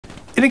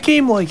In a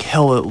game like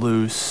Hell Let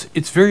Loose,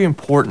 it's very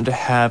important to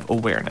have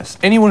awareness.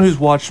 Anyone who's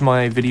watched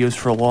my videos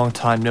for a long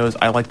time knows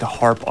I like to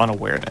harp on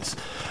awareness.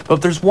 But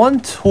if there's one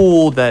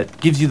tool that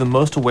gives you the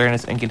most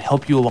awareness and can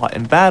help you a lot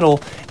in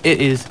battle,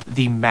 it is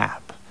the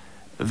map.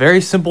 A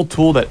very simple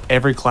tool that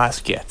every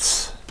class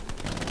gets.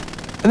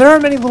 And there are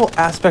many little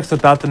aspects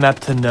about the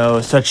map to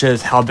know, such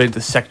as how big the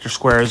sector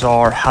squares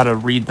are, how to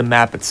read the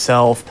map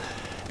itself,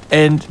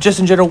 and just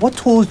in general, what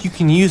tools you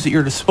can use at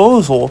your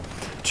disposal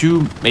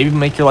to maybe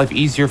make your life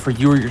easier for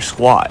you or your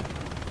squad.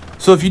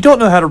 So if you don't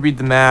know how to read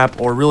the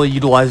map or really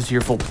utilize it to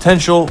your full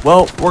potential,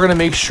 well, we're going to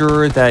make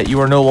sure that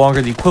you are no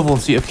longer the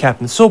equivalency of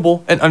Captain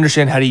Sobel and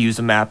understand how to use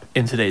a map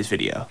in today's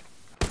video.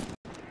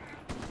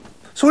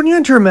 So when you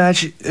enter a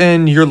match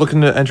and you're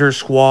looking to enter a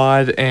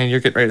squad and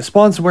you're getting ready to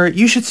spawn somewhere,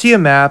 you should see a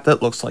map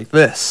that looks like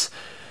this.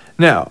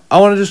 Now, I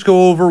want to just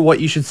go over what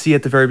you should see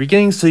at the very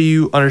beginning so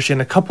you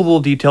understand a couple little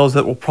details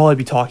that we'll probably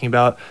be talking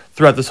about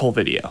throughout this whole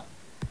video.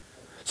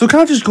 So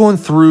kind of just going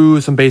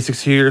through some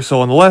basics here.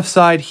 So on the left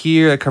side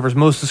here, that covers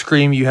most of the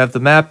screen, you have the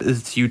map,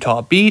 it's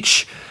Utah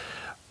Beach.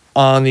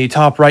 On the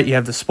top right, you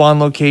have the spawn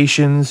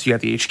locations, you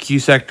have the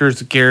HQ sectors,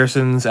 the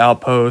garrisons,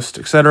 outposts,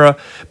 etc.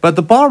 But at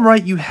the bottom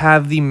right, you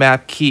have the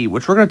map key,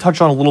 which we're going to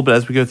touch on a little bit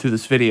as we go through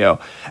this video,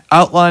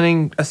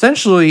 outlining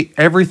essentially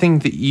everything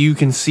that you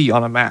can see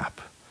on a map,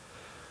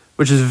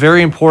 which is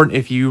very important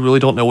if you really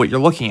don't know what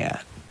you're looking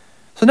at.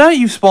 So now that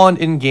you've spawned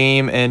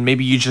in-game, and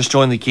maybe you just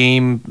joined the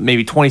game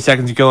maybe 20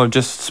 seconds ago and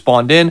just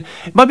spawned in,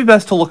 it might be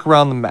best to look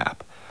around the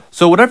map.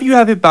 So whatever you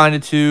have it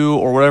bounded to,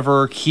 or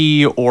whatever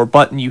key or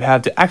button you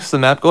have to access the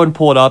map, go ahead and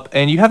pull it up,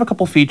 and you have a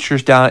couple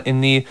features down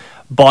in the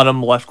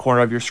bottom left corner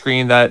of your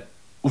screen that,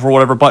 for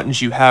whatever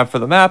buttons you have for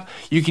the map,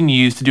 you can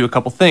use to do a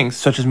couple things,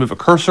 such as move a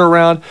cursor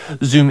around,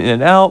 zoom in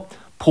and out,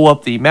 pull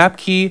up the map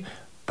key,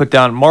 put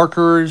down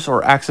markers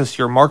or access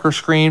your marker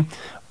screen,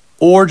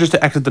 or just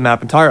to exit the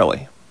map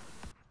entirely.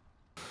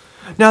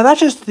 Now that's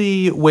just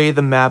the way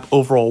the map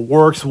overall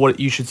works, what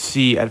you should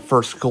see at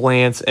first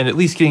glance, and at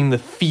least getting the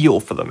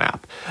feel for the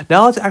map.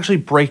 Now let's actually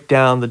break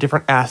down the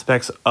different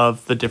aspects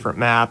of the different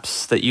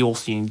maps that you will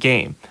see in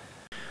game.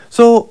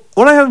 So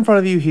what I have in front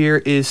of you here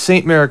is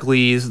St.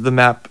 Mariglees, the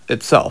map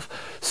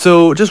itself.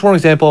 So just one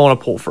example I want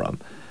to pull from.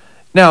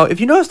 Now, if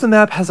you notice, the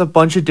map has a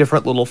bunch of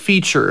different little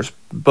features,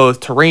 both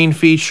terrain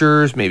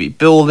features, maybe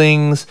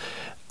buildings,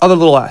 other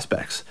little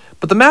aspects.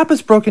 But the map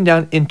is broken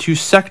down into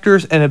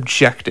sectors and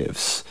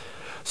objectives.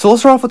 So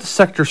let's start off with the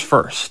sectors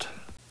first.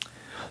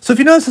 So if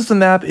you notice, the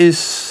map is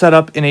set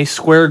up in a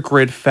square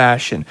grid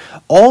fashion.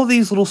 All of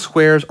these little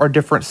squares are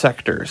different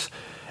sectors,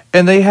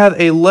 and they have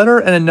a letter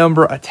and a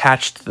number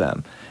attached to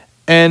them.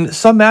 And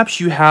some maps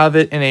you have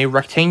it in a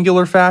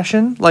rectangular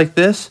fashion, like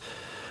this,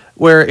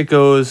 where it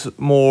goes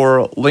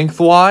more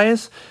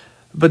lengthwise,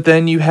 but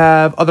then you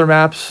have other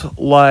maps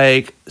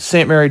like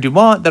St. Mary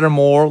Dumont that are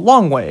more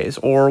longways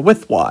or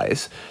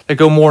widthwise, that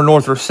go more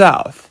north or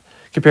south,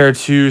 compared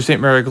to St.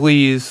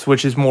 Mariglees,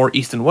 which is more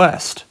east and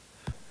west.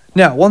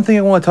 Now, one thing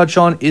I want to touch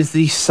on is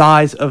the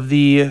size of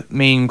the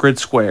main grid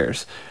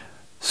squares.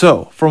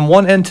 So, from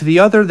one end to the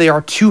other, they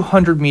are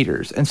 200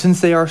 meters, and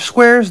since they are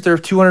squares, they're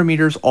 200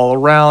 meters all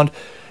around,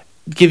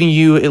 giving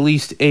you at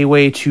least a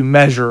way to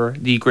measure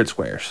the grid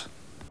squares.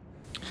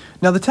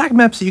 Now, the tag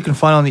maps that you can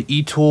find on the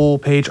eTool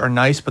page are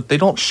nice, but they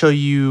don't show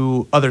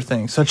you other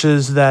things, such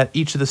as that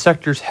each of the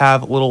sectors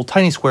have little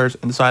tiny squares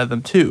inside of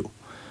them too,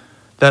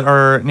 that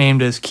are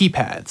named as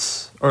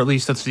keypads, or at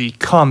least that's the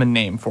common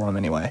name for them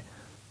anyway.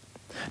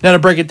 Now to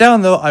break it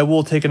down though, I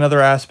will take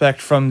another aspect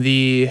from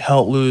the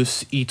Hell Let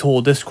Loose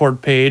eTool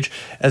Discord page,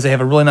 as they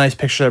have a really nice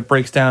picture that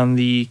breaks down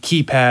the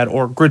keypad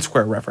or grid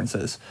square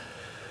references.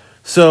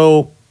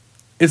 So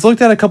it's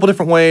looked at a couple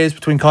different ways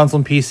between console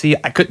and PC.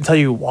 I couldn't tell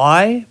you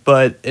why,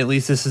 but at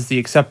least this is the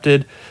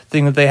accepted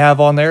thing that they have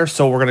on there,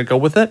 so we're going to go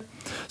with it.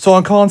 So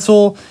on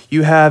console,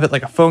 you have it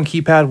like a phone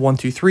keypad, 1,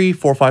 2, 3,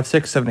 4, 5,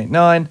 6, 7, 8,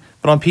 9.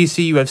 But on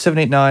PC, you have 7,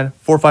 8, 9,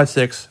 4, 5,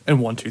 6, and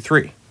 1, 2,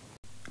 3.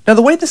 Now,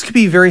 the way this could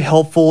be very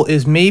helpful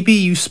is maybe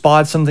you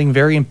spot something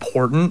very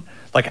important,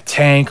 like a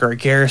tank or a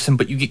garrison,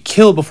 but you get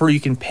killed before you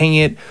can ping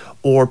it,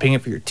 or ping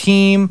it for your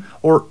team,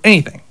 or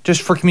anything,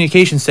 just for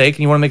communication's sake,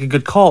 and you want to make a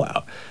good call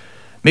out.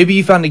 Maybe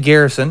you found a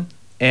garrison,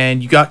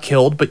 and you got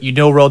killed, but you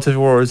know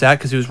relatively where it was at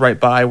because it was right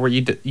by where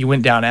you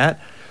went down at.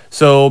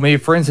 So maybe,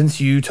 for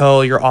instance, you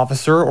tell your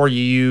officer or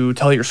you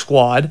tell your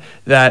squad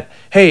that,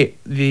 hey,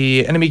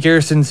 the enemy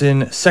garrison's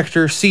in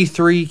sector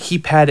C3,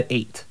 keypad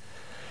 8.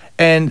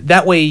 And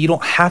that way you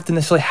don't have to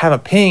necessarily have a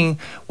ping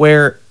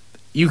where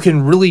you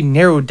can really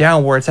narrow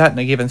down where it's at in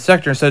a given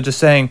sector, instead of just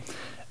saying,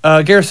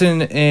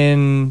 garrison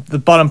in the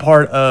bottom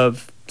part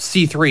of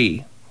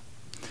C3.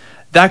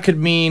 That could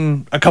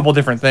mean a couple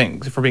different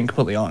things, if we're being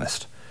completely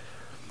honest.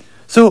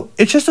 So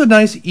it's just a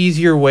nice,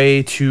 easier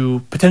way to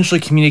potentially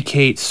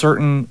communicate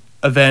certain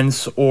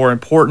events or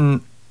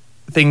important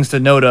things to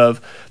note of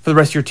for the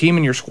rest of your team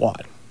and your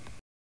squad.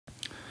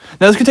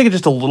 Now, this could take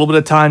just a little bit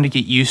of time to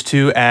get used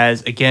to,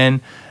 as,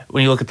 again,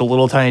 when you look at the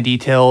little tiny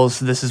details,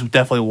 this is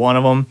definitely one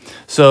of them.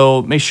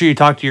 So make sure you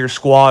talk to your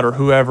squad or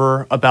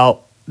whoever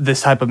about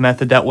this type of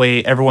method. That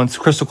way everyone's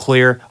crystal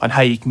clear on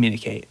how you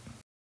communicate.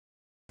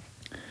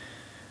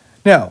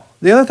 Now,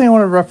 the other thing I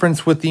want to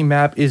reference with the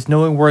map is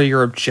knowing where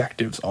your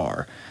objectives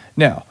are.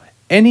 Now,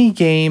 any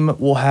game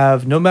will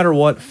have, no matter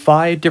what,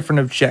 5 different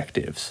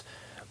objectives,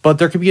 but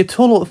there could be a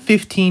total of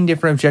 15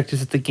 different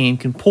objectives that the game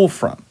can pull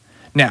from.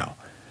 Now,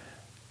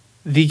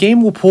 the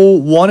game will pull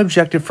one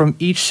objective from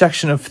each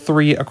section of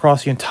 3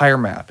 across the entire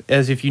map.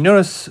 As if you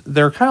notice,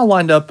 they're kind of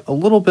lined up a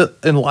little bit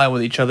in line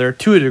with each other,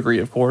 to a degree,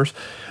 of course.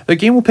 The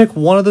game will pick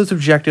one of those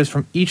objectives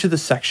from each of the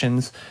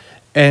sections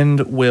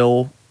and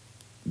will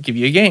give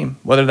you a game,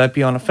 whether that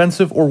be on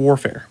offensive or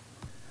warfare.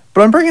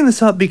 But I'm bringing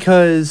this up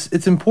because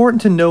it's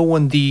important to know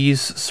when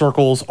these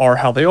circles are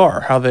how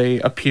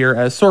they appear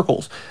as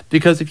circles.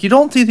 Because if you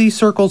don't see these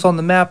circles on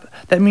the map,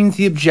 that means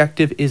the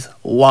objective is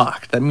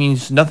locked. That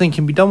means nothing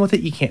can be done with it,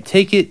 you can't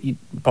take it, you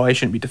probably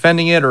shouldn't be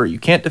defending it, or you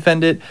can't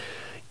defend it.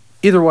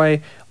 Either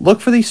way,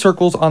 look for these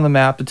circles on the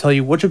map to tell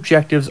you which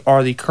objectives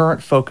are the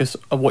current focus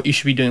of what you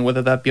should be doing,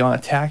 whether that be on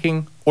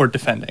attacking or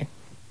defending.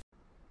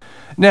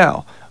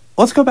 Now,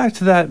 let's go back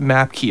to that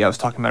map key I was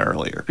talking about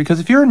earlier, because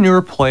if you're a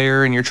newer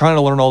player and you're trying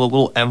to learn all the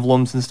little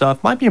emblems and stuff,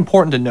 it might be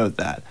important to note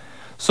that.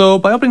 So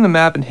by opening the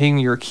map and hitting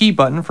your key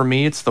button, for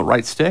me it's the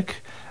right stick,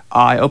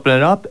 I open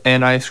it up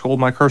and I scroll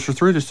my cursor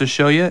through just to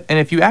show you, and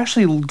if you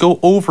actually go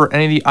over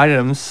any of the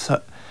items,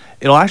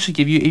 it'll actually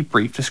give you a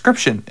brief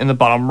description in the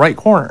bottom right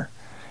corner.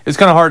 It's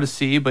kind of hard to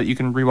see, but you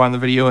can rewind the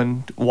video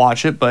and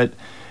watch it, but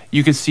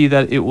you could see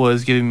that it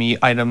was giving me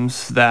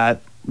items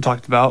that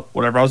talked about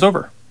whatever I was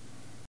over.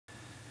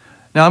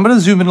 Now I'm going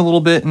to zoom in a little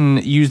bit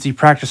and use the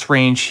practice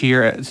range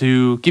here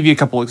to give you a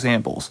couple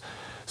examples.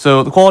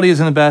 So the quality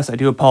isn't the best, I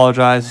do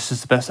apologize, it's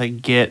just the best I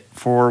get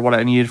for what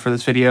I needed for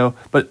this video,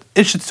 but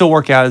it should still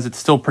work out as it's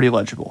still pretty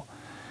legible.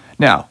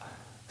 Now,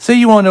 say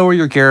you want to know where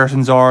your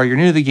garrisons are, you're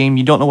new to the game,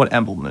 you don't know what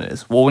emblem it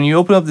is. Well, when you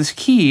open up this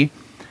key,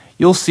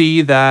 you'll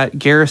see that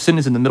garrison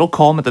is in the middle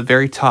column at the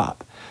very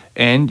top.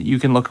 And you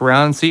can look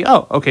around and see,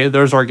 oh, okay,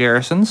 there's our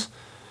garrisons.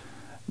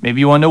 Maybe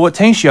you want to know what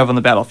tanks you have on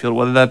the battlefield,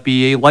 whether that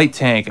be a light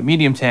tank, a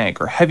medium tank,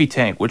 or heavy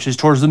tank, which is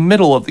towards the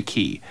middle of the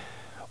key.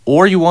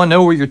 Or you want to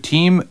know where your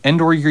team and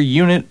or your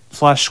unit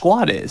 /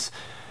 squad is.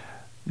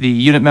 The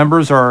unit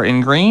members are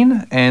in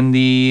green, and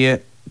the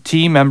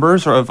team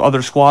members of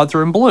other squads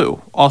are in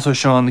blue, also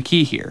shown on the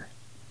key here.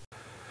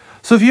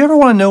 So if you ever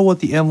want to know what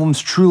the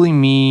emblems truly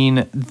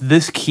mean,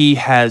 this key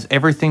has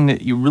everything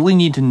that you really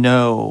need to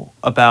know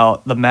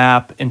about the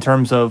map in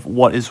terms of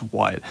what is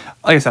what.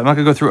 Like I said, I'm not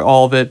going to go through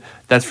all of it.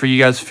 That's for you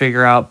guys to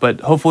figure out,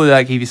 but hopefully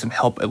that gave you some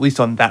help, at least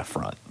on that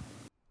front.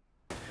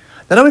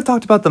 Now that we've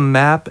talked about the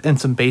map and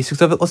some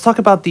basics of it, let's talk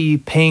about the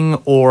ping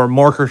or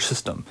marker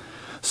system.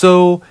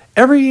 So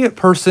every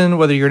person,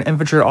 whether you're an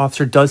infantry or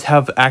officer, does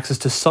have access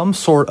to some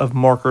sort of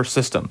marker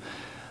system.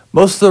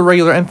 Most of the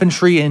regular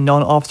infantry and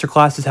non-officer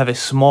classes have a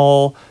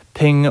small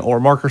ping or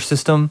marker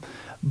system,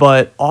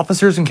 but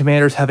officers and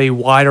commanders have a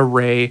wide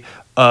array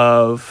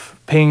of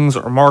pings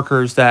or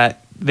markers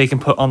that they can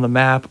put on the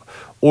map,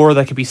 or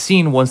that can be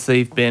seen once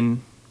they've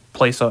been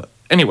placed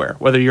anywhere,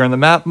 whether you're in the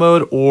map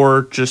mode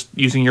or just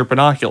using your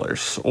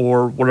binoculars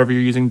or whatever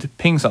you're using to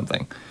ping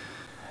something.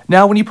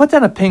 Now, when you put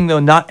down a ping, though,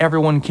 not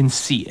everyone can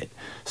see it.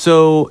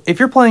 So if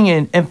you're playing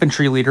an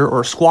infantry leader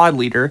or a squad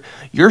leader,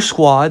 your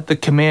squad, the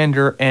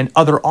commander, and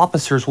other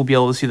officers will be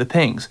able to see the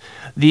pings.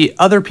 The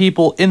other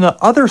people in the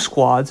other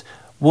squads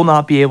will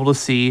not be able to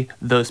see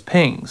those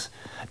pings.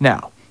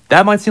 Now,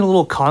 that might seem a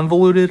little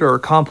convoluted or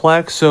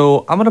complex,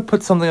 so I'm going to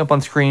put something up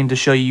on screen to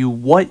show you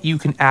what you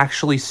can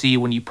actually see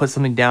when you put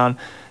something down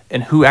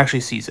and who actually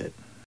sees it.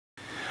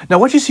 Now,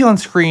 what you see on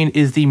screen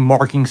is the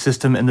marking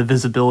system and the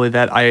visibility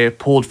that I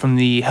pulled from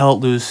the Hell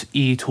Let Loose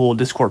eTool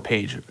Discord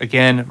page.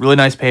 Again, really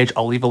nice page.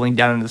 I'll leave a link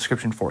down in the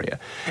description for you.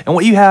 And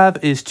what you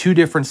have is 2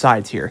 different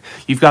sides here.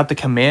 You've got the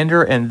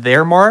commander and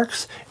their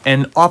marks,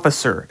 and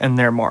officer and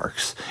their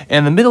marks.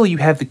 And in the middle, you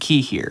have the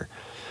key here.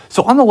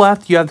 So on the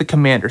left, you have the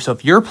commander. So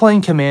if you're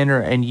playing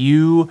commander and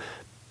you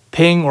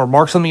ping or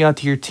mark something out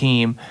to your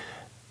team,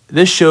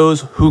 this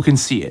shows who can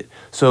see it.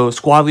 So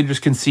squad leaders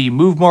can see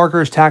move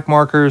markers, tack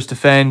markers,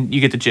 defend, you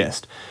get the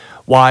gist.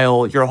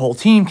 While your whole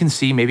team can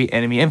see maybe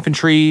enemy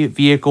infantry,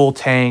 vehicle,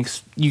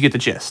 tanks, you get the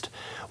gist.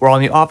 Where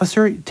on the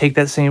officer, take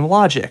that same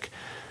logic.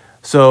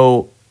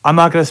 So I'm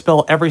not going to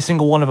spell every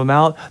single one of them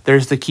out.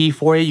 There's the key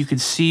for you. You can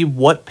see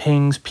what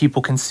pings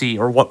people can see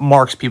or what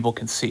marks people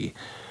can see.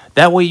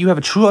 That way you have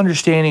a true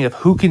understanding of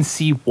who can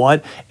see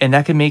what, and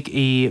that can make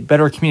a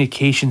better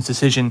communications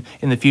decision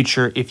in the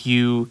future if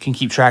you can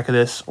keep track of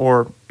this,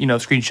 or, you know,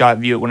 screenshot,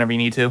 view it whenever you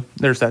need to.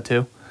 There's that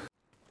too.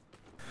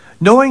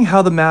 Knowing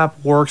how the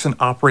map works and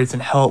operates in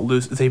Hell Let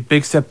Loose is a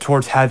big step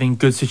towards having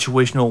good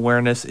situational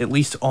awareness, at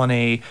least on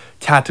a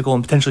tactical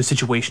and potentially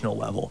situational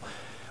level.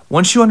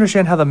 Once you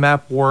understand how the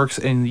map works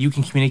and you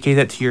can communicate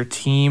that to your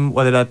team,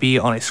 whether that be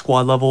on a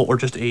squad level or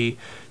just a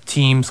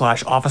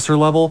team/officer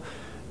level,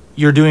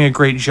 you're doing a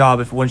great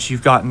job once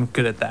you've gotten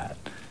good at that,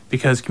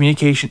 because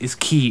communication is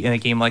key in a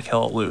game like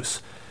Hell Let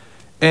Loose.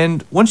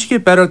 And once you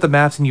get better at the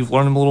maps and you've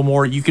learned them a little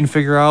more, you can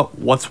figure out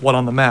what's what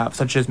on the map,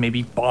 such as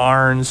maybe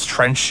barns,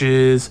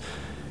 trenches,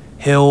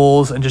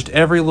 hills, and just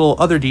every little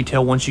other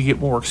detail once you get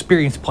more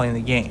experience playing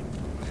the game.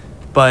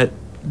 But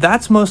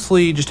that's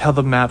mostly just how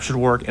the map should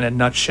work in a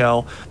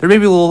nutshell. There may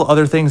be little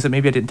other things that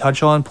maybe I didn't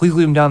touch on. Please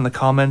leave them down in the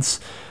comments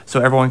so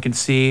everyone can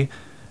see.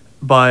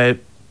 But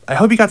I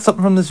hope you got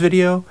something from this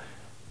video.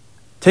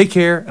 Take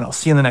care, and I'll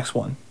see you in the next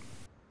one.